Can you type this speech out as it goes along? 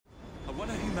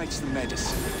makes the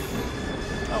medicine.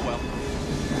 Oh well.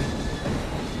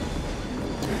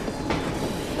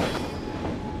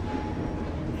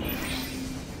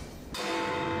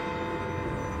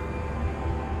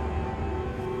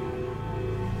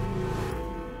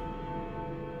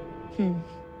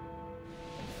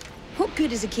 What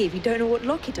good is a key if you don't know what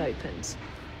lock it opens?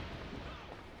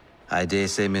 I dare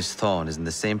say Miss Thorne is in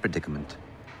the same predicament.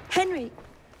 Henry!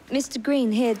 Mr.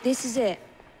 Green, here, this is it.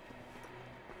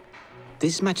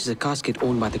 This matches a casket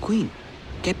owned by the Queen,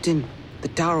 kept in the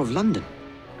Tower of London.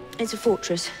 It's a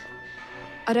fortress.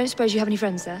 I don't suppose you have any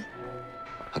friends there?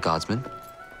 A guardsman?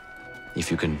 If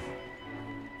you can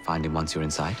find him once you're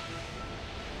inside.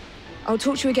 I'll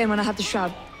talk to you again when I have the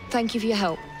shroud. Thank you for your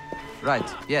help. Right,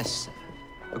 yes.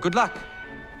 Good luck.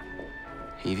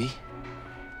 Evie?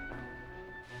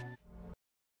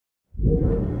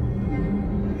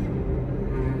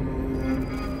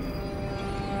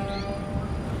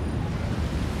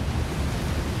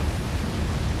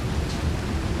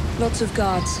 Lots of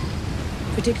guards.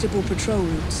 Predictable patrol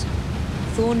routes.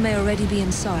 Thorne may already be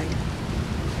inside.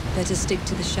 Better stick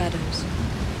to the shadows.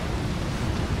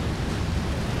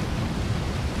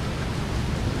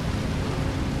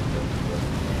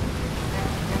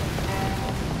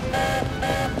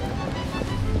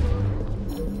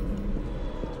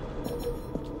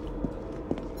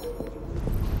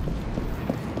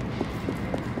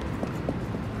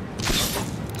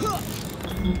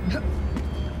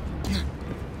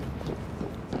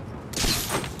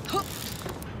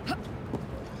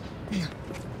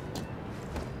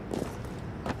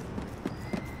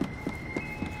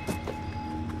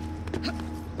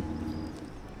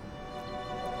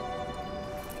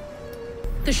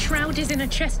 The shroud is in a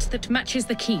chest that matches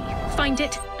the key. Find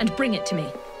it and bring it to me.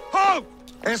 Halt!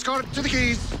 Escort to the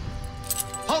keys.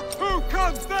 Halt! Who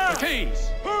comes there? The keys.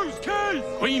 Whose keys?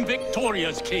 Queen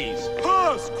Victoria's keys.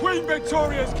 Hers! Queen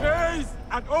Victoria's keys!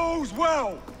 And all's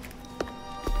well!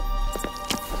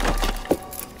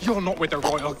 You're not with the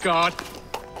Royal Guard.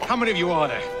 How many of you are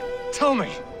there? Tell me.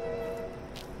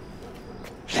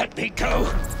 Let me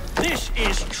go. This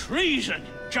is treason.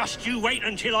 Just you wait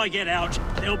until I get out.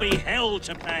 There'll be hell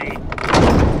to pay.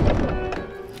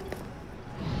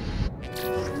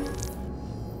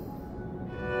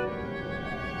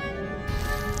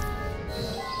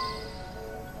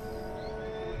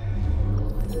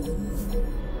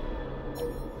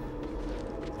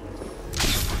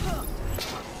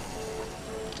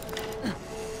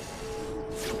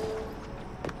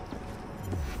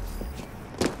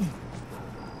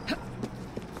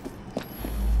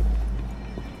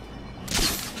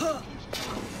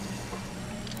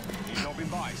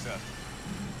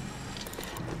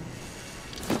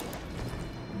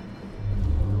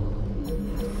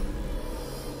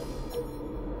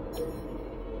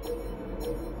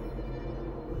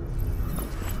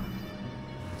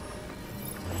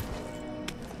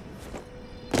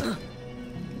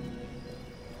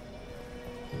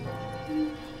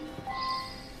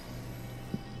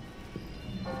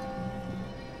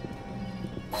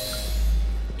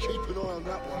 Keep an eye on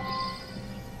that one.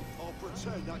 I'll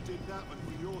pretend that didn't happen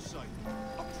for your sake.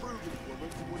 A prudent woman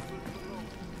wouldn't live for long.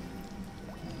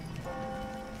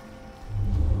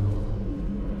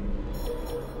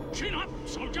 Chin up,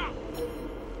 soldier!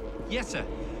 Yes, sir.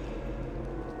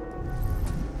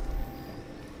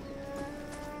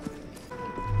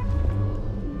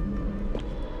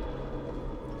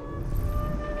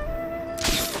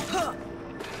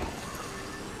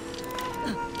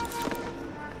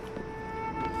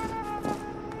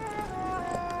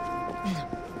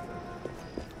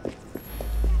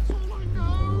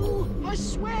 I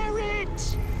swear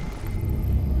it!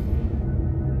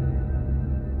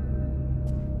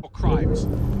 Or crimes.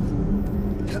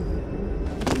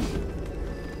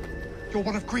 You're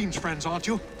one of Green's friends, aren't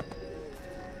you?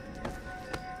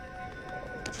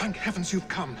 Thank heavens you've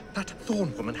come. That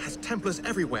Thorne woman has Templars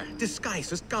everywhere,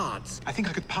 disguised as guards. I think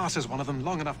I could pass as one of them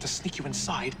long enough to sneak you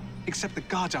inside, except the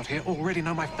guards out here already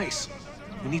know my face.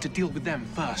 We need to deal with them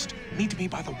first. Meet me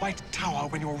by the White Tower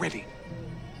when you're ready.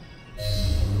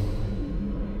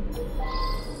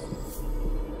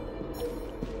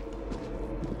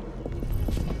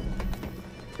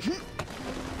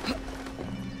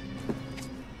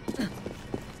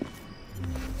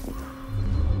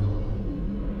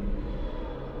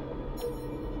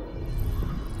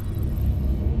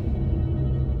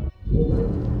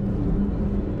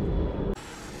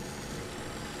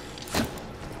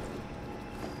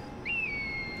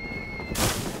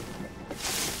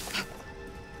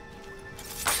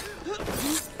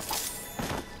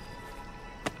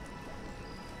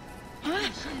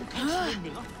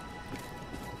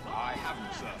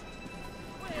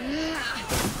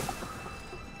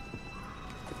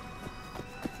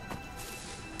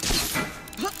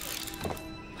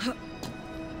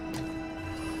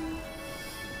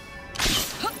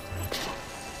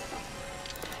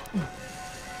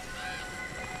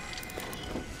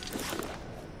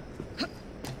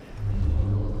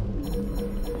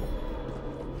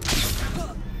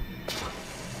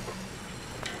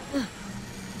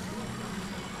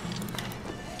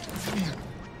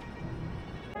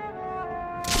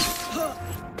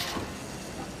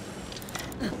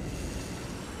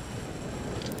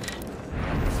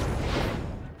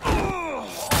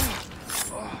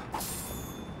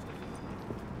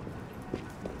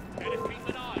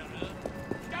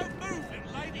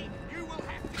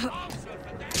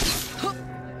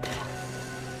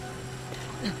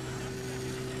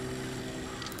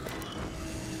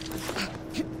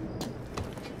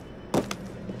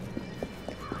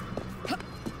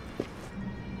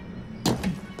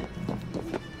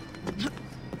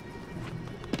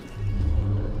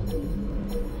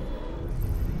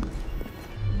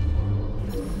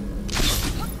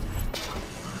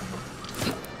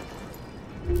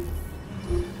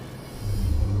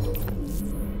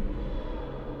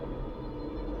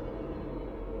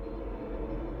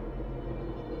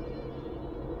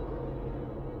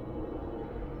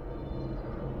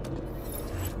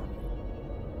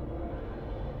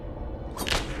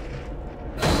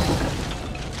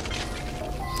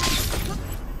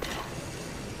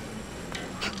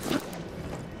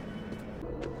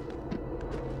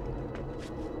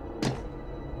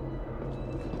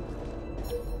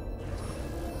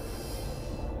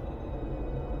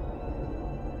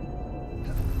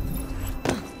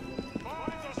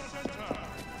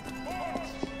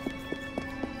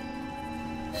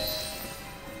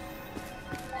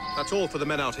 That's all for the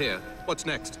men out here. What's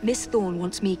next? Miss Thorne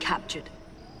wants me captured.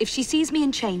 If she sees me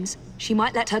in chains, she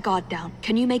might let her guard down.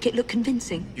 Can you make it look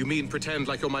convincing? You mean pretend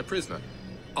like you're my prisoner?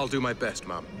 I'll do my best,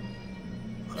 Mom.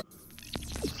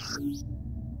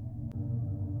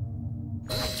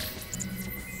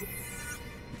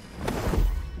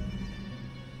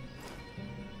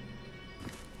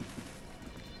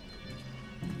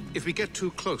 If we get too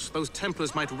close, those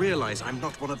Templars might realize I'm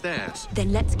not one of theirs.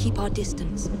 Then let's keep our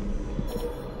distance.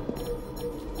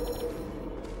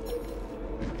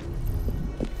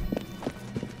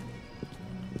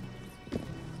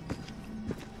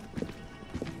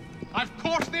 I've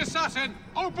caught the assassin!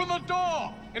 Open the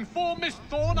door! Inform Miss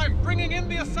Thorne I'm bringing in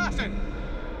the assassin!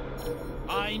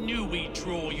 I knew we'd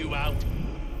draw you out.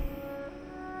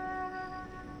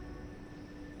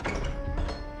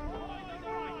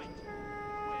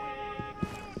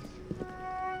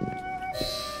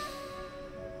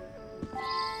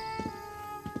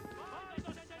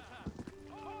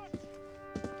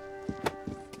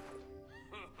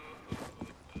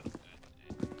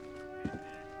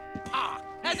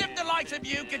 As if the likes of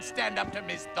you could stand up to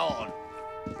Miss Thorne.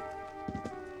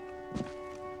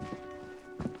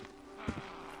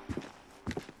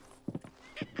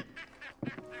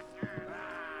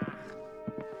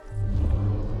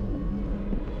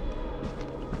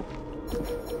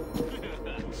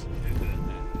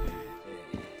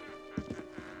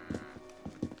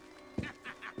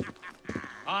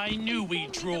 I knew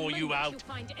we'd draw you out.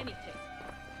 Find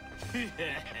anything.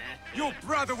 Your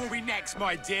brother will be next,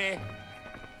 my dear.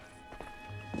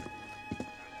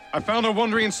 I found her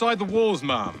wandering inside the walls,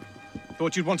 ma'am.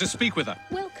 Thought you'd want to speak with her.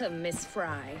 Welcome, Miss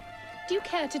Fry. Do you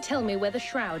care to tell me where the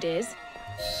shroud is?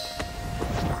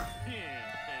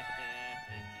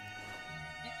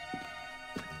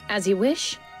 As you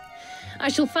wish. I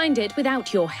shall find it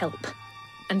without your help.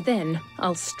 And then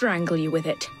I'll strangle you with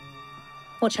it.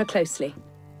 Watch her closely.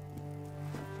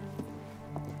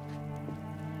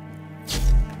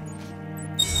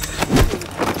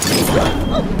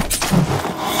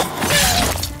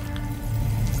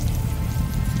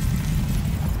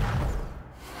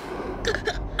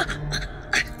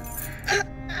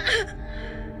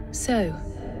 So,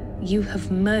 you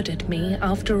have murdered me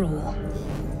after all.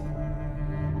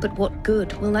 But what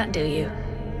good will that do you?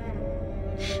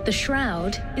 The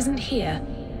shroud isn't here.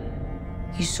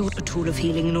 You sought a tool of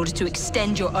healing in order to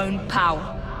extend your own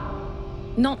power.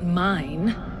 Not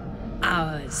mine.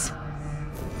 Ours.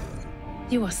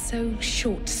 You are so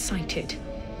short-sighted.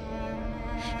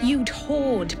 You'd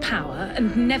hoard power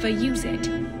and never use it,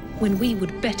 when we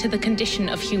would better the condition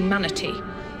of humanity.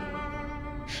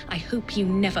 I hope you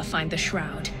never find the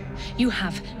shroud. You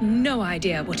have no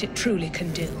idea what it truly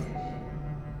can do.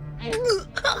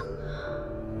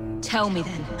 Tell me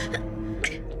then.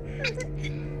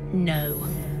 No.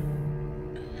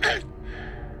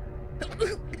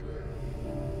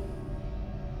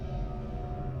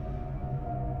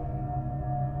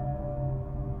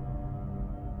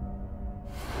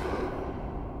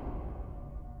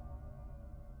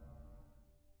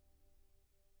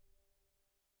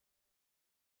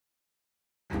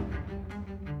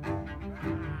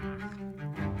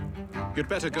 You'd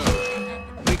better go.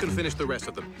 We can finish the rest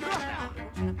of them.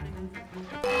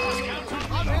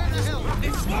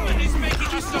 This woman is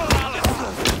making you so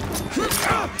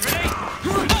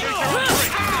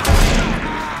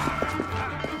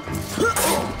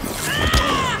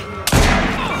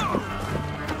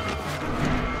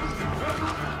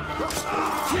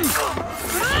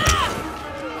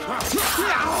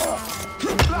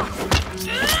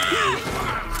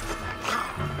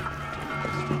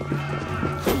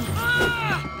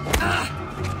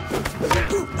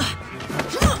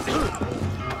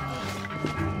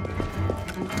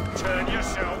Turn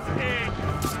yourself in.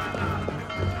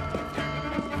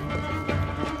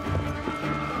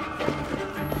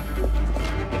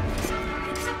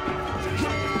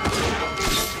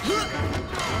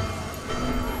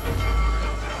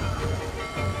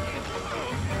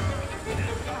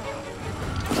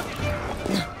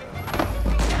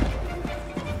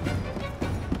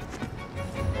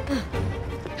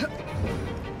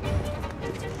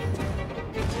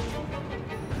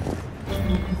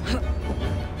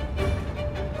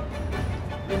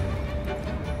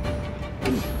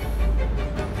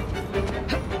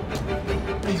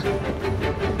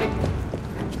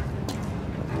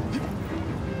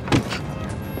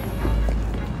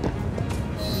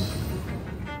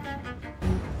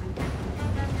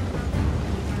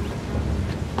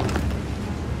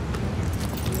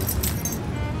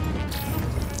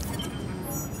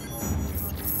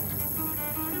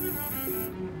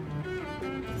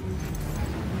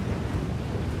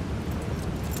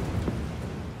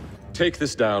 Take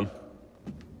this down.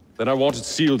 Then I want it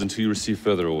sealed until you receive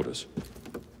further orders.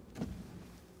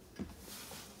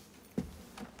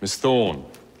 Miss Thorne.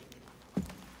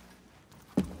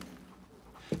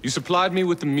 You supplied me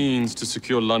with the means to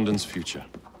secure London's future.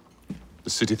 The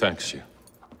city thanks you.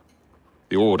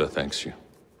 The Order thanks you.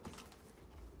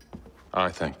 I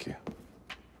thank you.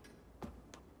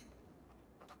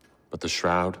 But the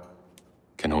Shroud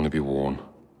can only be worn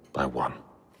by one.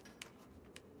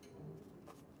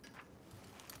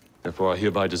 Therefore, I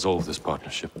hereby dissolve this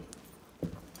partnership.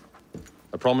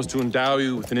 I promise to endow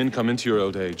you with an income into your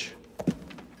old age.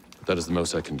 But that is the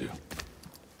most I can do.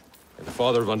 May the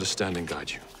Father of Understanding guide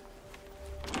you.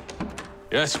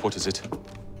 Yes, what is it?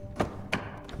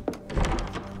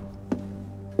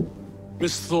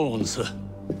 Miss Thorne, sir.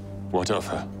 What of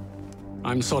her?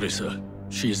 I'm sorry, sir.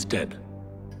 She is dead.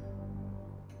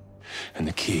 And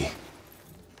the key?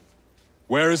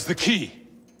 Where is the key?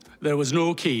 There was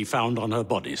no key found on her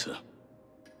body, sir.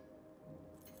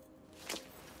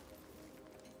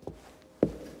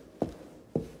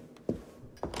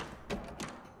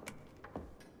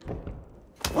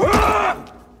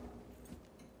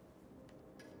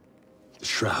 The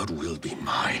Shroud will be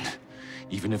mine,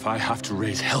 even if I have to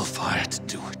raise hellfire to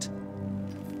do it.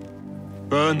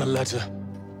 Burn the letter.